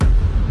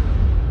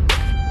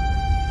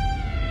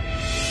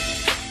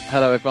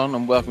Hello everyone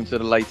and welcome to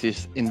the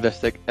latest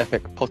Investec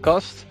FX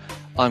podcast.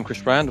 I'm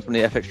Chris Brand from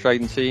the FX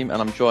trading team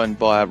and I'm joined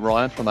by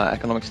Ryan from our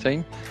economics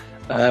team.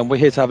 We're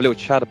here to have a little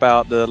chat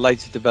about the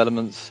latest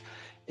developments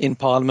in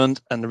Parliament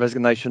and the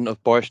resignation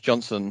of Boris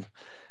Johnson.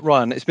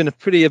 Ryan, it's been a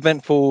pretty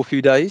eventful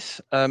few days.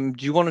 Do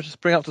you want to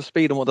just bring up to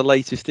speed on what the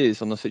latest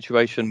is on the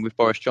situation with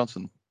Boris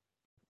Johnson?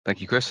 Thank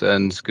you, Chris,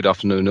 and good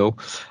afternoon all.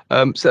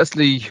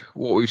 Certainly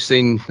what we've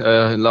seen in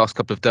the last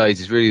couple of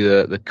days is really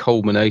the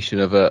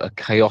culmination of a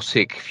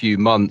chaotic few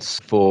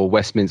months for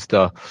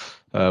Westminster,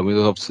 with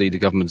obviously the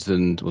government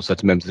and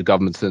certain members of the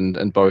government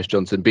and Boris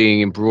Johnson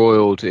being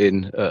embroiled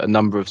in a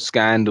number of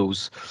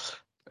scandals,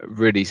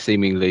 really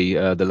seemingly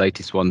the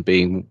latest one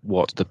being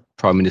what the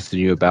Prime Minister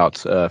knew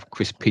about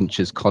Chris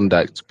Pincher's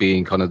conduct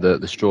being kind of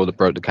the straw that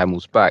broke the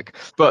camel's back.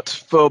 But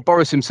for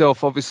Boris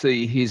himself,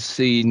 obviously, he's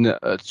seen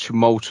a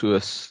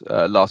tumultuous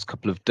last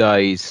couple of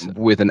days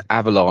with an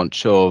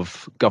avalanche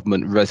of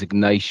government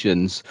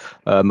resignations.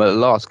 At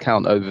last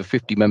count, over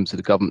 50 members of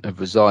the government have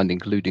resigned,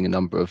 including a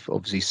number of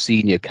obviously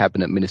senior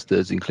cabinet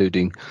ministers,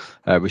 including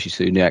Rishi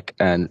Sunak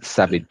and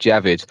Sajid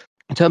Javid.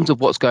 In terms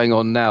of what's going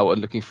on now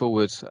and looking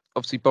forward,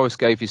 obviously Boris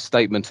gave his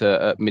statement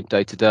at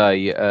midday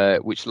today,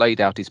 which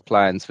laid out his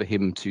plans for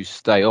him to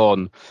stay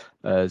on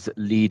as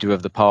leader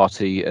of the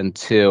party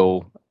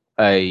until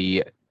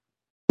a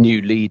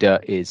new leader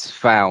is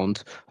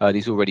found.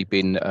 He's already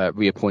been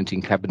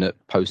reappointing cabinet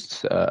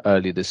posts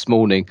earlier this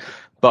morning.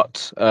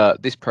 But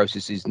this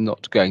process is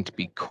not going to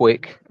be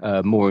quick.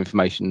 More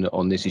information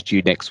on this is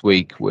due next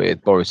week, with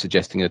Boris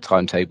suggesting a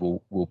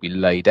timetable will be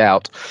laid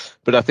out.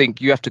 But I think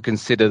you have to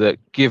consider that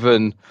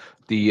given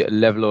the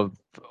level of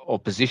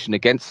opposition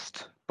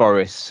against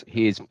Boris,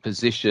 his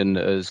position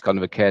as kind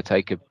of a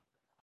caretaker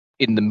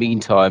in the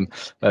meantime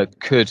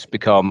could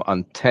become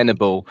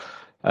untenable.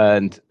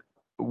 And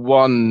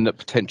one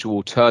potential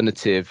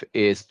alternative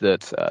is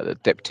that the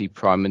Deputy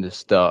Prime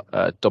Minister,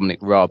 Dominic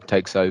Raab,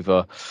 takes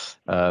over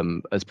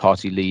as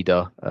party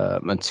leader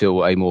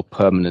until a more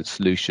permanent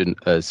solution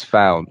is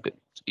found. But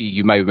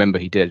you may remember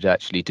he did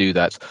actually do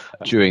that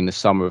during the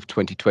summer of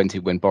 2020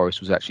 when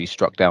Boris was actually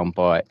struck down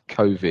by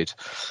COVID.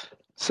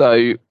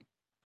 So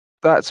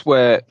that's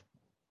where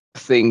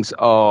things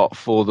are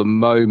for the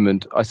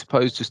moment. I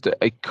suppose just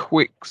a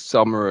quick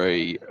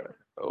summary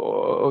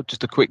or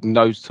just a quick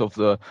note of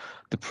the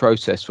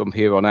process from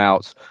here on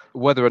out.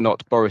 Whether or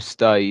not Boris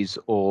stays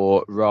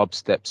or Raab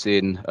steps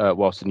in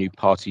whilst a new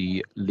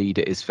party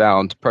leader is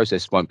found, the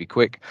process won't be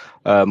quick.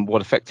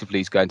 What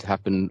effectively is going to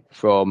happen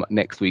from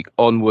next week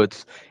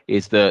onwards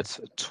is that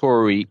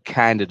Tory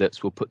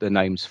candidates will put their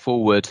names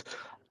forward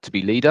to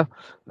be leader.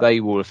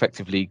 They will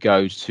effectively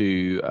go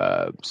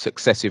to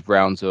successive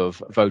rounds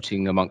of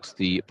voting amongst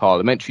the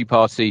parliamentary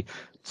party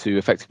to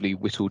effectively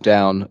whittle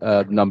down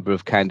the number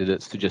of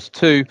candidates to just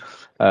two,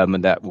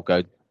 and that will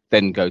go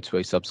to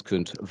a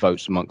subsequent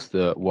vote amongst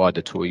the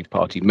wider Tory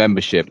party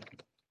membership.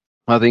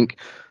 I think,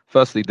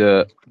 firstly,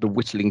 the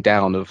whittling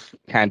down of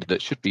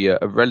candidates should be a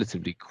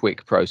relatively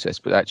quick process,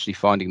 but actually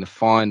finding the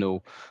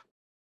final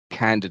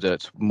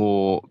candidate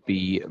more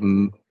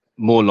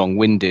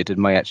long-winded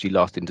and may actually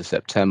last into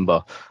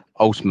September.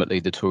 Ultimately,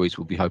 the Tories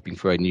will be hoping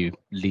for a new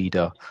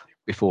leader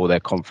before their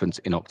conference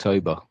in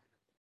October.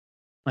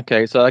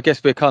 Okay, so I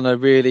guess we're kind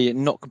of really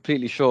not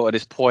completely sure at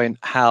this point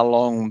how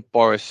long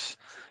Boris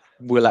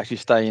will actually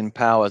stay in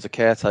power as a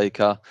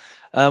caretaker.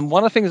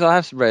 One of the things I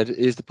have read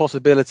is the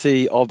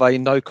possibility of a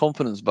no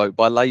confidence vote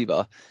by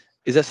Labour.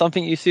 Is that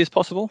something you see as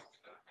possible?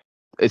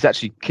 It's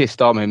actually Keir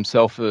Starmer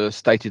himself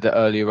stated that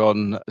earlier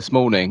on this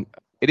morning.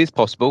 It is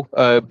possible.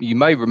 You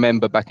may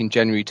remember back in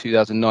January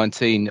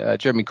 2019,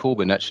 Jeremy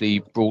Corbyn actually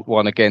brought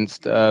one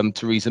against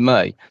Theresa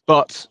May.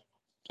 But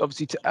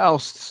obviously to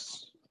oust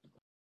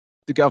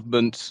the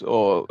government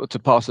or to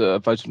pass a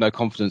vote of no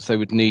confidence, they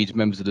would need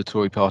members of the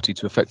Tory party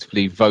to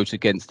effectively vote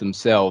against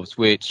themselves,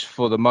 which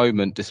for the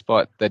moment,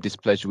 despite their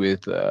displeasure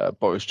with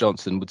Boris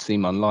Johnson, would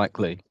seem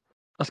unlikely.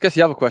 I guess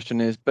the other question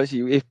is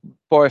basically if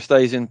Boris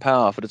stays in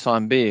power for the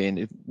time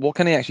being, what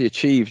can he actually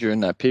achieve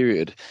during that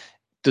period?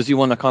 Does he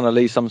want to kind of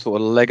leave some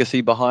sort of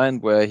legacy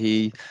behind where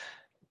he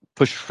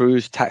pushed through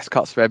his tax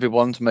cuts for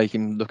everyone to make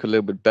him look a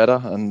little bit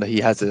better and he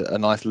has a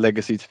nice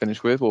legacy to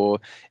finish with? Or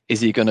is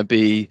he going to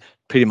be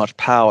pretty much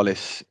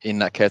powerless in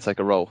that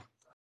caretaker role?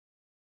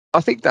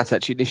 I think that's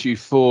actually an issue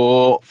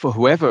for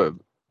whoever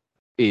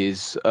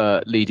is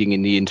leading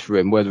in the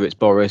interim, whether it's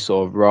Boris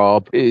or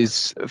Raab,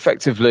 is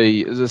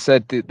effectively, as I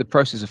said, the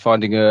process of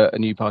finding a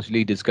new party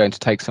leader is going to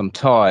take some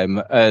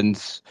time,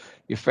 and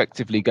you're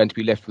effectively going to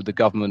be left with the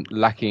government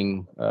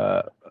lacking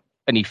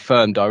any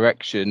firm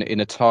direction in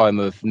a time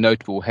of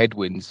notable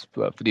headwinds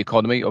for the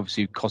economy,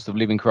 obviously cost of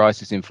living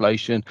crisis,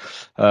 inflation,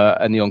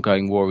 and the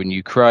ongoing war in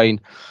Ukraine.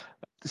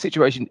 The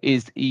situation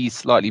is eased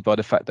slightly by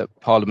the fact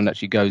that Parliament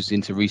actually goes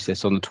into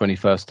recess on the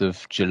 21st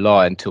of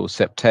July until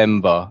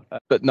September.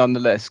 But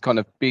nonetheless, kind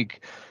of big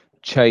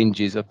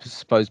changes, I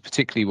suppose,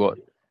 particularly what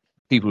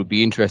people would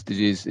be interested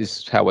in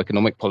is how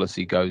economic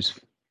policy goes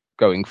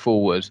going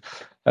forward.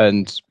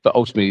 But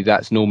ultimately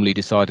that's normally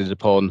decided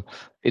upon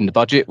in the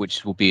budget,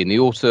 which will be in the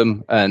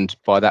autumn, and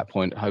by that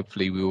point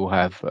hopefully we will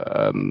have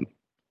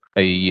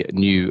a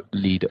new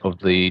leader of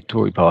the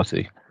Tory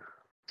party.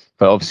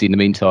 But obviously in the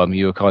meantime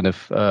you're kind of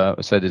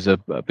so there's a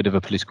bit of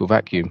a political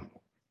vacuum.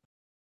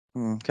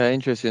 Okay,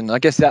 interesting. I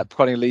guess that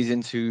kind of leads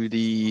into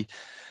the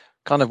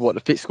kind of what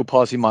the fiscal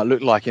policy might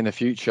look like in the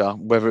future,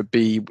 whether it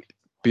be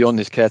beyond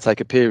this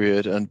caretaker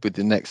period and with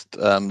the next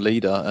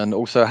leader, and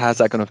also how's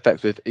that going to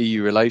affect with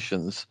EU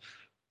relations?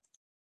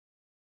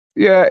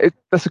 Yeah,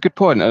 that's a good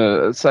point.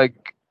 So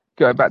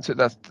going back to it,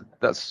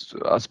 that's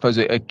I suppose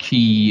a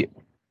key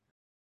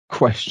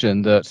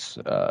question that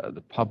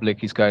the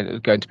public is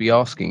going to be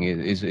asking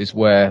is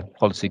where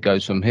policy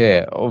goes from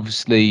here.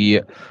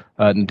 Obviously,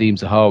 Nadeem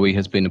Zahawi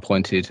has been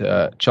appointed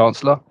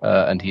Chancellor,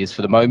 and he is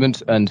for the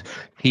moment, and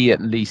he at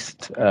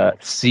least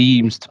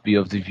seems to be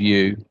of the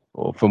view,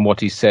 or from what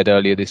he said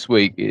earlier this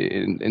week,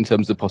 in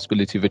terms of the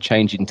possibility of a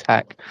change in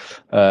tack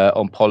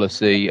on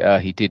policy.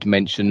 He did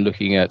mention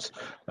looking at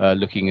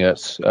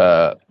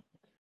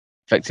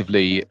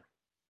effectively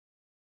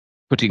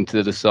putting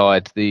to the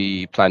side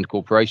the planned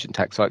corporation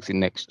tax hikes in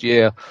next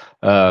year,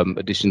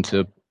 addition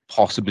to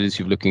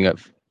possibility of looking at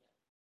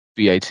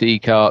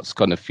VAT cuts,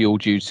 kind of fuel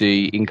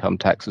duty, income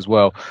tax as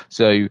well.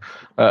 So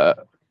a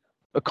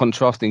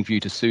contrasting view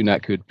to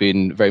Sunak, who had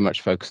been very much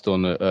focused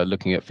on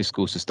looking at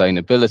fiscal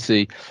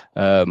sustainability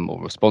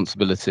or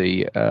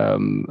responsibility.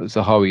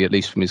 Zahawi, at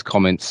least from his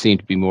comments,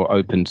 seemed to be more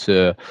open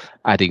to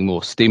adding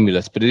more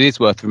stimulus. But it is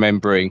worth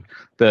remembering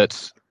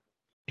that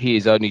he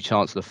is only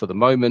Chancellor for the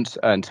moment,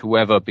 and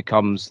whoever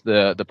becomes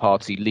the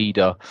party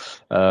leader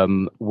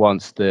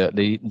once the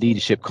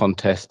leadership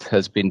contest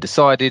has been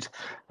decided,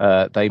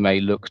 they may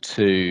look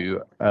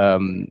to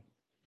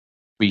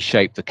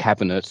reshape the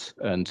cabinet,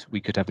 and we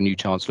could have a new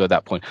Chancellor at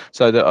that point.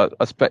 So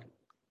I expect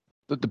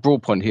the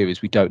broad point here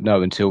is we don't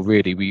know until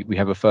really we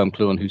have a firm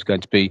clue on who's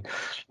going to be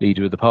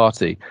leader of the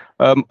party.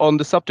 On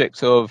the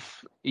subject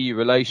of EU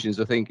relations,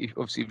 I think if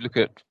you look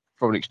at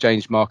foreign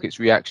exchange markets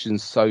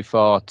reactions so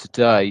far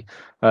today,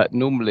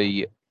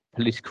 normally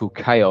political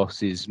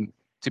chaos is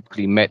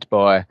typically met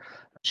by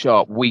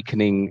sharp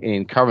weakening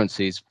in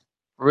currencies.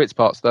 For its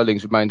part,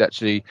 sterling's remained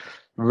actually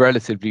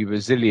relatively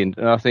resilient.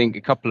 And I think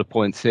a couple of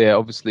points here.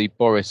 Obviously,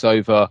 Boris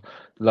over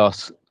the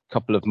last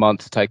couple of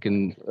months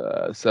taken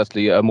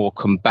certainly a more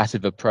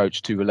combative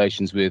approach to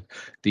relations with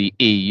the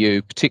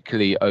EU,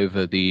 particularly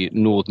over the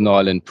Northern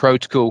Ireland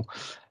Protocol.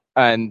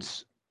 And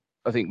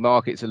I think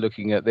markets are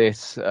looking at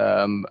this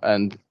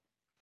and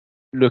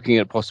looking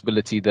at the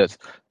possibility that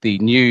the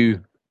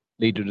new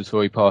leader of the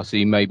Tory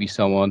party may be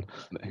someone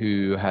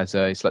who has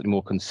a slightly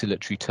more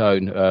conciliatory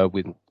tone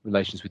with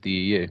relations with the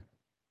EU.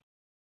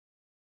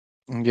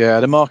 Yeah,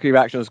 the market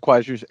reaction was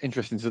quite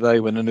interesting today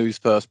when the news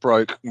first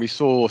broke. We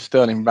saw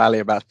sterling rally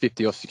about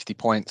 50 or 60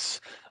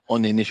 points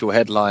on the initial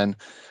headline,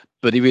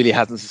 but he really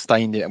hasn't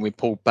sustained it, and we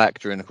pulled back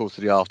during the course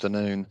of the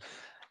afternoon.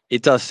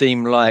 It does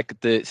seem like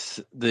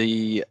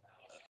the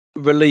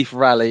relief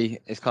rally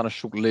is kind of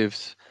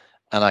short-lived,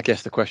 and I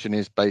guess the question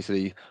is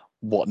basically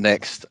what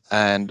next,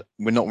 and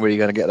we're not really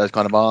going to get those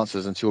kind of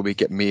answers until we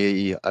get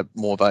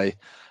more of a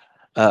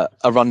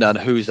rundown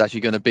of who's actually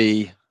going to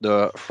be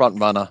the front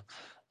runner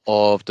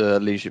of the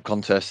leadership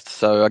contest.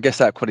 So I guess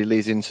that probably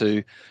leads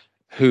into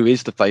who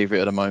is the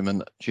favourite at the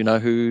moment. Do you know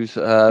who's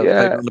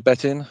favourite on the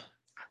betting?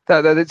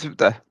 I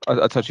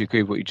totally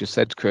agree with what you just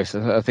said, Chris.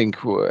 I think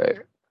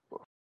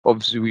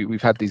obviously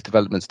we've had these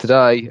developments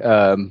today,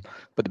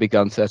 but the big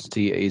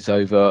uncertainty is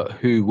over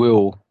who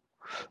will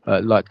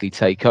likely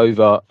take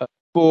over.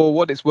 For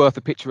what it's worth,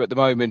 the picture at the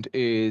moment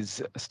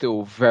is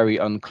still very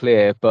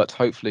unclear, but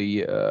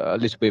hopefully a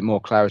little bit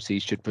more clarity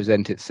should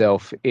present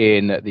itself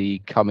in the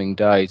coming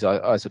days,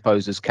 I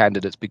suppose, as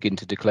candidates begin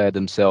to declare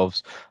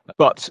themselves.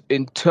 But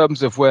in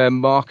terms of where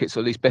markets, or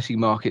at least betting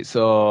markets,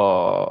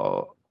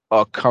 are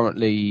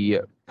currently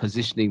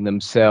positioning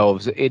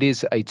themselves, it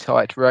is a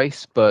tight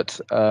race, but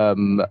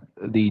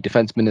the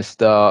Defence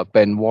Minister,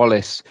 Ben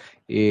Wallace,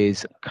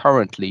 is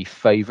currently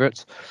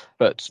favourite,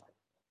 but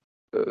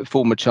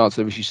former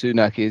Chancellor Rishi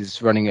Sunak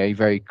is running a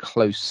very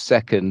close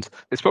second.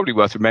 It's probably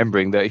worth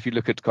remembering that if you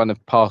look at kind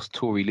of past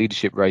Tory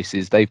leadership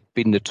races, they've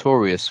been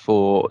notorious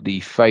for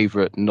the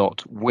favourite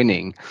not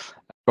winning,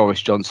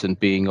 Boris Johnson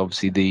being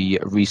obviously the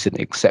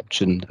recent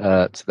exception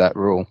to that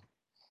rule.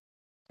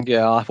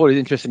 Yeah, I thought it was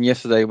interesting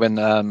yesterday when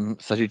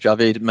Sajid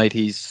Javid made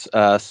his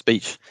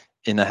speech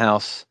in the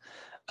House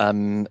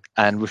and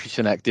Rishi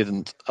Sunak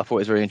didn't. I thought it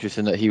was very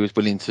interesting that he was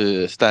willing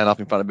to stand up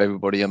in front of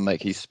everybody and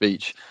make his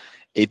speech.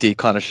 It did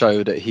kind of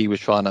show that he was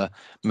trying to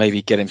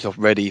maybe get himself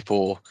ready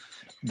for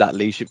that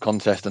leadership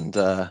contest and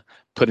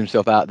put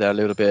himself out there a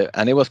little bit.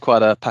 And it was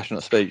quite a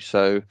passionate speech.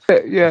 So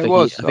yeah,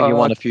 I think he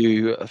won a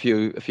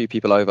few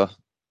people over.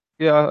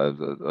 Yeah,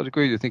 I'd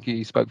agree. I think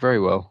he spoke very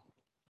well.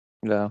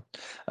 Yeah,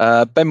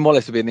 Ben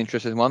Wallace would be an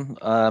interesting one,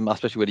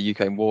 especially with the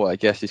UK war. I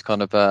guess he's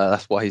kind of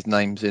that's why his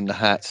name's in the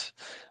hat.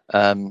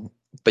 But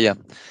yeah,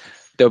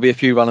 there'll be a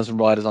few runners and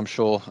riders, I'm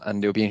sure,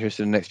 and it'll be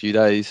interesting in the next few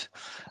days.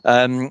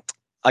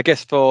 I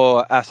guess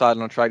for our side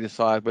and on trading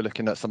side, we're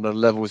looking at some of the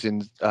levels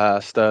in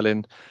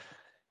sterling.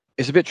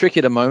 It's a bit tricky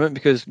at the moment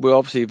because we're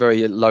obviously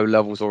very low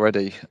levels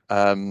already.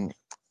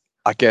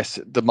 I guess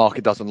the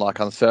market doesn't like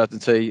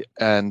uncertainty,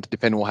 and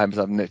depending on what happens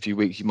over the next few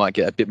weeks, you might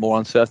get a bit more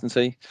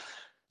uncertainty.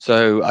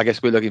 So I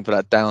guess we're looking for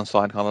that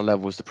downside kind of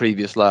levels, the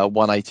previous layer,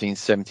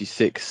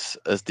 118.76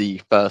 as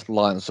the first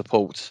line of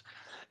support.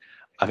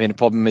 I mean, the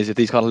problem is if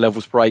these kind of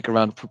levels break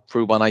around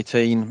through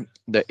 118,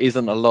 there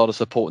isn't a lot of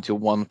support until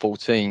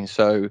 114.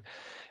 So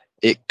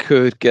it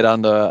could get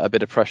under a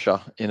bit of pressure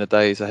in the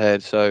days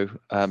ahead. So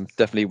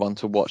definitely one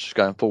to watch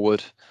going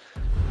forward.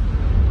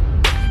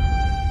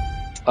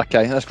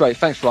 Okay, that's great.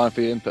 Thanks, Ryan, for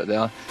your input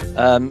there.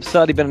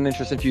 Certainly been an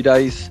interesting few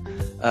days.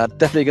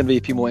 Definitely going to be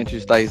a few more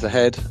interesting days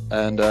ahead,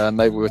 and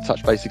maybe we'll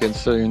touch base again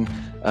soon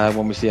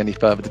when we see any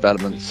further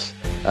developments.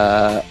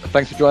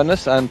 Thanks for joining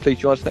us, and please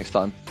join us next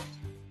time.